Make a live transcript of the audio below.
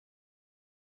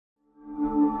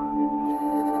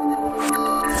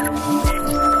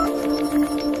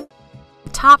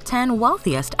top 10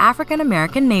 wealthiest African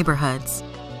American neighborhoods.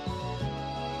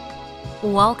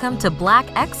 Welcome to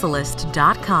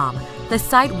BlackExcellist.com, the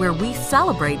site where we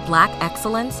celebrate Black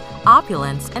excellence,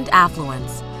 opulence, and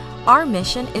affluence. Our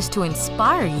mission is to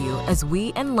inspire you as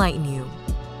we enlighten you.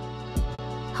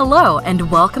 Hello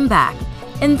and welcome back.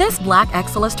 In this Black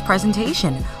Excellist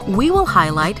presentation, we will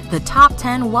highlight the top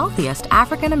 10 wealthiest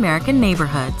African American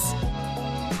neighborhoods.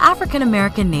 African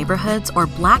American neighborhoods or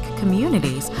Black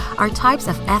communities are types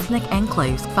of ethnic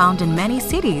enclaves found in many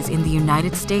cities in the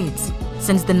United States.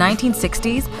 Since the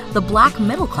 1960s, the Black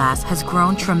middle class has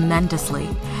grown tremendously.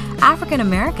 African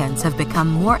Americans have become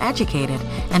more educated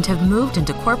and have moved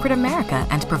into corporate America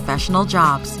and professional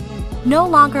jobs. No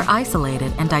longer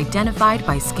isolated and identified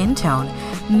by skin tone,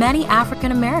 many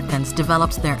African Americans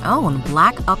developed their own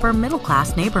Black upper middle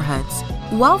class neighborhoods.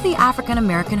 Wealthy African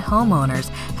American homeowners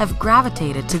have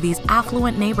gravitated to these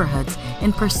affluent neighborhoods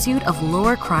in pursuit of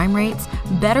lower crime rates,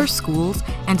 better schools,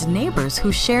 and neighbors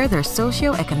who share their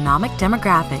socioeconomic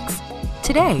demographics.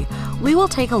 Today, we will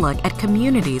take a look at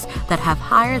communities that have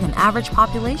higher than average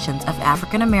populations of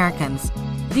African Americans.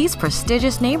 These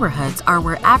prestigious neighborhoods are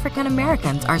where African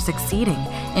Americans are succeeding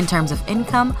in terms of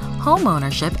income, home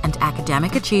ownership, and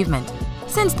academic achievement.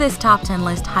 Since this top 10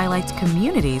 list highlights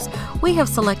communities, we have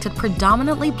selected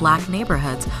predominantly Black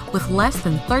neighborhoods with less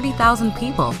than 30,000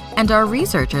 people, and our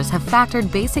researchers have factored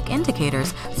basic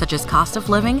indicators such as cost of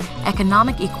living,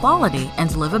 economic equality, and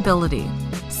livability.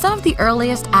 Some of the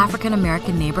earliest African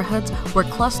American neighborhoods were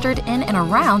clustered in and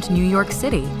around New York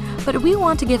City, but we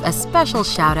want to give a special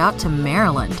shout out to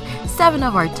Maryland. 7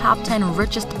 of our top 10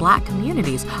 richest Black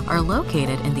communities are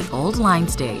located in the Old Line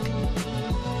State.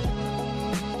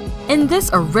 In this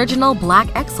original Black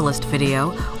Excellist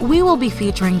video, we will be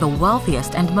featuring the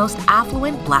wealthiest and most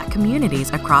affluent Black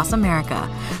communities across America.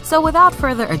 So without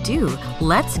further ado,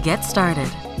 let's get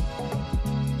started.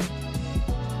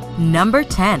 Number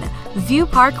 10. View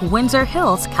Park, Windsor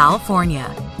Hills,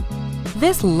 California.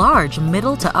 This large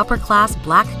middle to upper class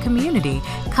Black community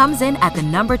comes in at the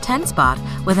number 10 spot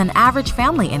with an average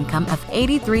family income of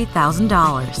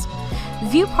 $83,000.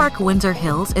 View Park, Windsor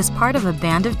Hills is part of a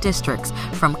band of districts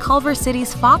from Culver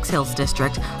City's Fox Hills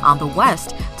district on the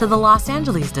west to the Los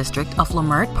Angeles district of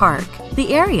Leimert Park.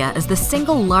 The area is the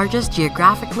single largest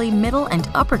geographically middle and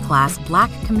upper class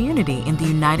Black community in the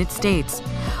United States.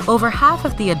 Over half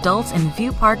of the adults in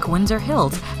View Park, Windsor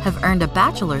Hills have earned a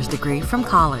bachelor's degree from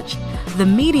college. The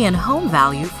median home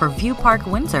value for View Park,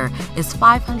 Windsor is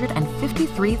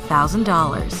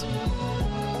 $553,000.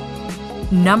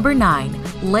 Number 9.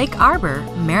 Lake Arbor,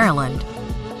 Maryland.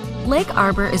 Lake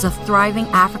Arbor is a thriving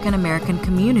African American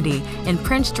community in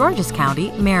Prince George's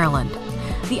County, Maryland.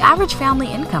 The average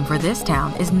family income for this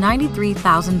town is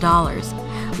 $93,000.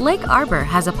 Lake Arbor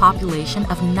has a population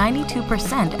of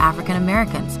 92% African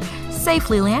Americans,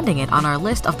 safely landing it on our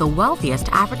list of the wealthiest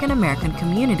African American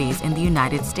communities in the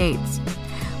United States.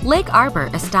 Lake Arbor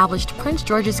established Prince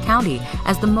George's County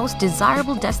as the most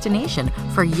desirable destination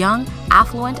for young,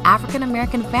 affluent African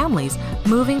American families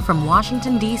moving from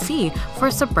Washington, D.C. for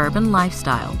a suburban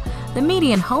lifestyle. The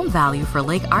median home value for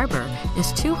Lake Arbor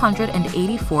is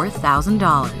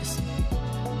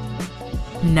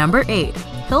 $284,000. Number 8.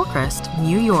 Hillcrest,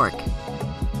 New York.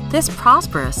 This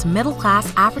prosperous,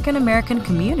 middle-class African American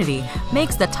community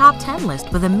makes the top 10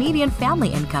 list with a median family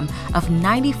income of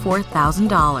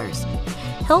 $94,000.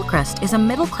 Hillcrest is a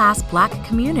middle-class Black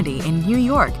community in New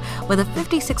York with a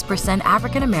 56%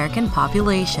 African American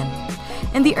population.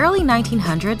 In the early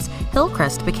 1900s,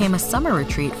 Hillcrest became a summer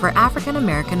retreat for African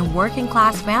American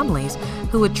working-class families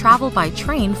who would travel by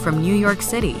train from New York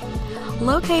City.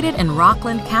 Located in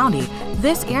Rockland County,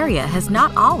 this area has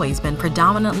not always been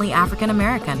predominantly African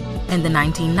American. In the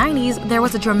 1990s, there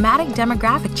was a dramatic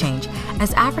demographic change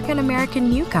as African American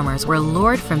newcomers were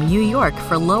lured from New York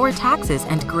for lower taxes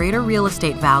and greater real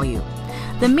estate value.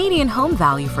 The median home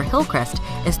value for Hillcrest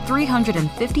is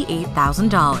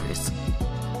 $358,000.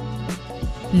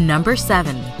 Number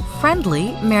 7.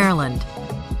 Friendly, Maryland.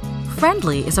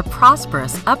 Friendly is a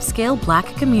prosperous, upscale Black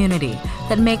community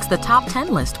that makes the top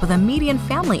 10 list with a median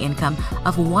family income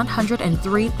of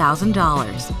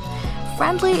 $103,000.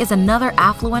 Friendly is another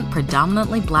affluent,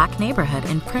 predominantly Black neighborhood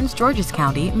in Prince George's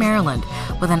County, Maryland,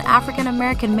 with an African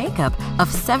American makeup of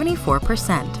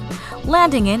 74%.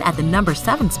 Landing in at the number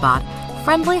 7 spot,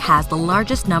 Friendly has the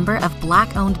largest number of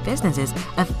Black-owned businesses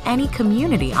of any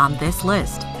community on this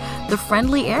list. The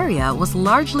Friendly area was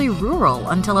largely rural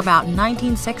until about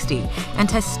 1960 and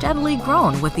has steadily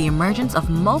grown with the emergence of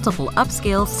multiple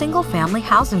upscale single-family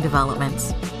housing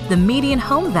developments. The median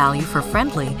home value for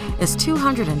Friendly is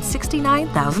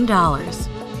 $269,000.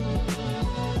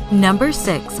 Number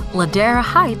 6. Ladera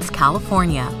Heights,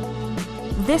 California.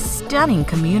 This stunning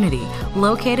community,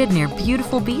 located near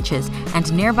beautiful beaches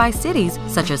and nearby cities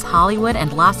such as Hollywood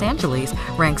and Los Angeles,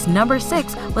 ranks number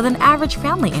 6 with an average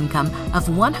family income of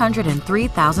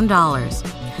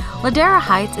 $103,000. Ladera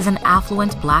Heights is an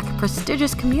affluent, Black,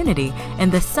 prestigious community in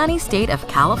the sunny state of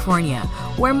California,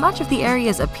 where much of the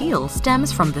area's appeal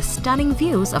stems from the stunning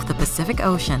views of the Pacific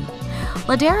Ocean.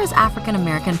 Ladera's African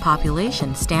American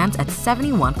population stands at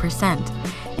 71%.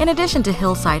 In addition to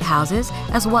hillside houses,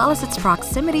 as well as its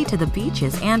proximity to the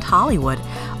beaches and Hollywood,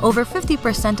 over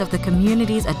 50% of the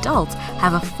community's adults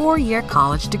have a 4-year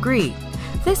college degree.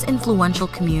 This influential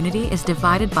community is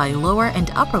divided by Lower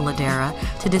and Upper Ladera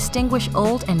to distinguish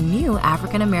old and new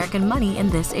African American money in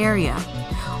this area.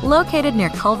 Located near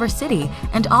Culver City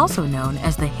and also known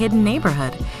as the Hidden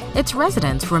Neighborhood, its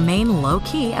residents remain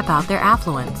low-key about their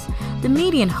affluence. The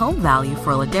median home value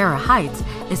for Ladera Heights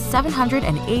is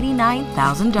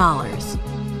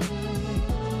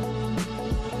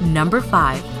 $789,000. Number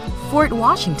 5. Fort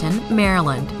Washington,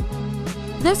 Maryland.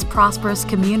 This prosperous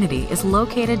community is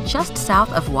located just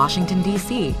south of Washington,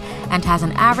 D.C. and has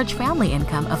an average family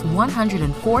income of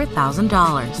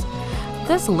 $104,000.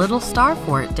 This little star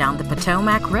fort down the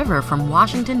Potomac River from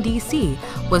Washington, D.C.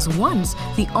 was once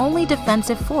the only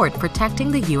defensive fort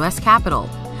protecting the U.S. Capitol.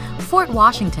 Fort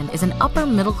Washington is an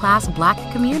upper-middle-class Black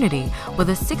community with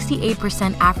a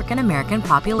 68% African-American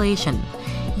population.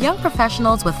 Young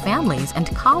professionals with families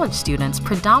and college students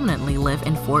predominantly live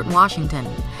in Fort Washington.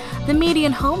 The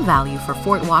median home value for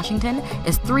Fort Washington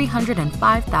is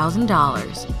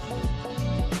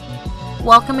 $305,000.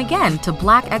 Welcome again to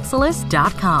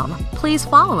BlackExcellus.com. Please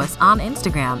follow us on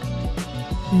Instagram.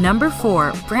 Number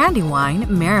 4. Brandywine,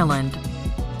 Maryland.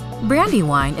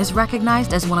 Brandywine is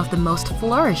recognized as one of the most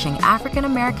flourishing African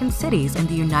American cities in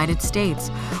the United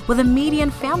States, with a median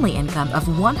family income of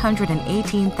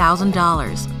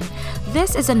 $118,000.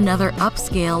 This is another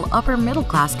upscale,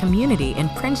 upper-middle-class community in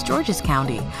Prince George's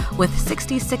County, with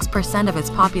 66% of its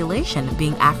population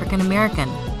being African American.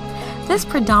 This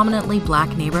predominantly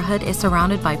Black neighborhood is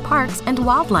surrounded by parks and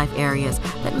wildlife areas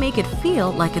that make it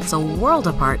feel like it's a world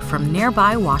apart from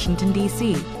nearby Washington,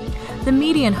 D.C. The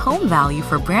median home value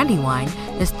for Brandywine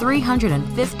is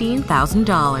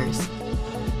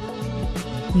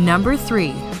 $315,000. Number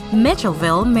 3.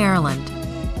 Mitchellville, Maryland.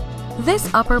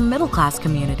 This upper-middle-class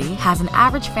community has an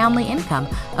average family income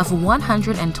of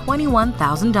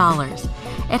 $121,000.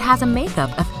 It has a makeup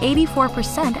of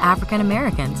 84% African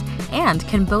Americans and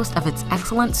can boast of its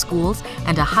excellent schools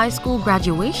and a high school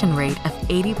graduation rate of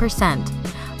 80%.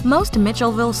 Most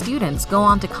Mitchellville students go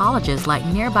on to colleges like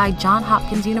nearby Johns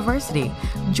Hopkins University,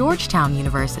 Georgetown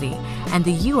University, and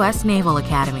the U.S. Naval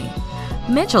Academy.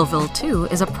 Mitchellville, too,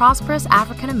 is a prosperous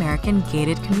African-American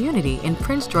gated community in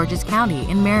Prince George's County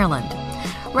in Maryland.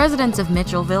 Residents of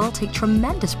Mitchellville take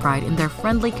tremendous pride in their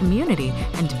friendly community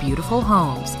and beautiful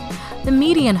homes. The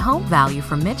median home value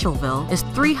for Mitchellville is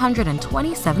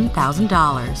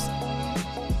 $327,000.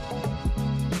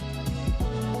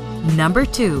 Number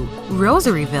 2.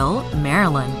 Rosaryville,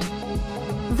 Maryland.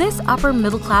 This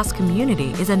upper-middle-class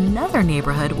community is another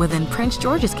neighborhood within Prince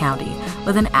George's County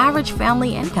with an average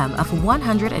family income of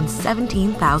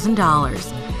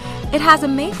 $117,000. It has a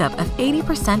makeup of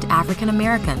 80% African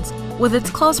Americans. With its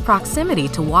close proximity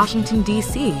to Washington,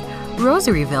 D.C.,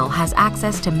 Rosaryville has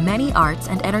access to many arts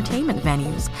and entertainment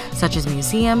venues, such as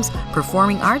museums,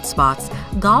 performing arts spots,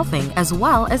 golfing, as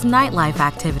well as nightlife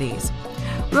activities.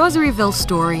 Rosaryville's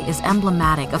story is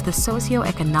emblematic of the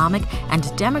socio-economic and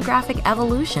demographic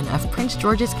evolution of Prince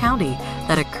George's County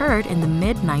that occurred in the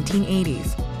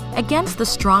mid-1980s. Against the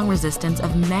strong resistance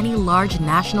of many large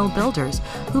national builders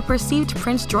who perceived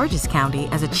Prince George's County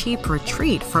as a cheap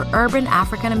retreat for urban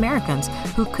African Americans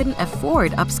who couldn't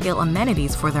afford upscale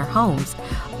amenities for their homes,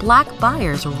 Black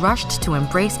buyers rushed to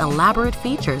embrace elaborate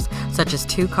features such as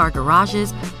 2-car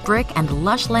garages, brick, and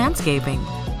lush landscaping.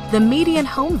 The median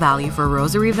home value for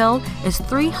Rosaryville is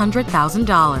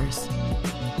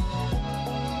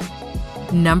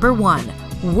 $300,000. Number 1.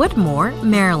 Woodmore,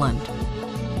 Maryland.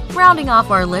 Rounding off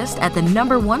our list at the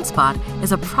number 1 spot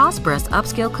is a prosperous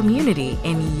upscale community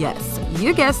in, yes,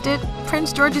 you guessed it,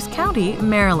 Prince George's County,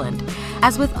 Maryland.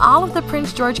 As with all of the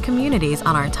Prince George communities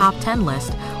on our top 10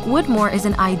 list, Woodmore is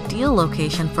an ideal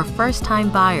location for first-time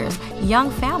buyers,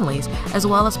 young families, as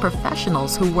well as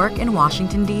professionals who work in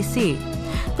Washington, D.C.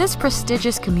 This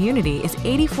prestigious community is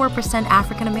 84%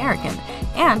 African American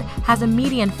and has a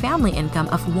median family income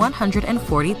of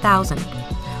 $140,000.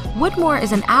 Woodmore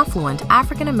is an affluent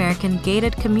African American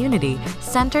gated community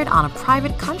centered on a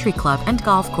private country club and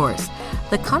golf course,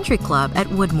 the Country Club at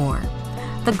Woodmore.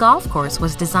 The golf course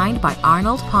was designed by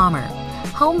Arnold Palmer.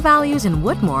 Home values in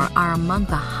Woodmore are among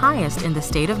the highest in the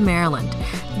state of Maryland,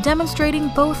 demonstrating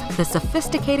both the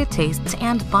sophisticated tastes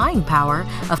and buying power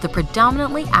of the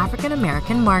predominantly African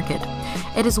American market.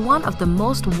 It is one of the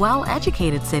most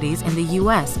well-educated cities in the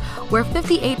U.S., where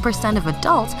 58% of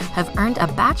adults have earned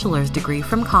a bachelor's degree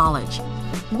from college.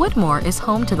 Woodmore is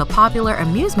home to the popular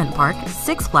amusement park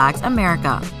Six Flags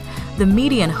America. The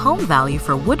median home value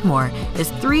for Woodmore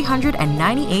is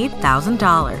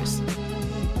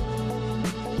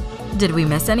 $398,000. Did we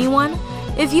miss anyone?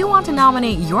 If you want to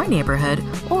nominate your neighborhood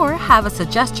or have a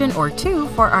suggestion or two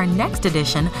for our next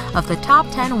edition of the Top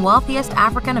 10 Wealthiest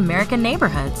African American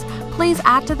Neighborhoods, please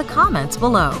add to the comments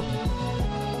below.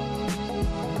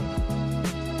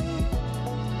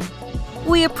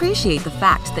 We appreciate the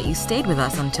fact that you stayed with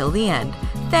us until the end.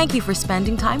 Thank you for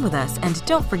spending time with us, and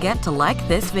don't forget to like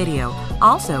this video.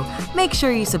 Also, make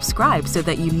sure you subscribe so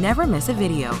that you never miss a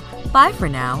video. Bye for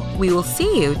now. We will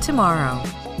see you tomorrow.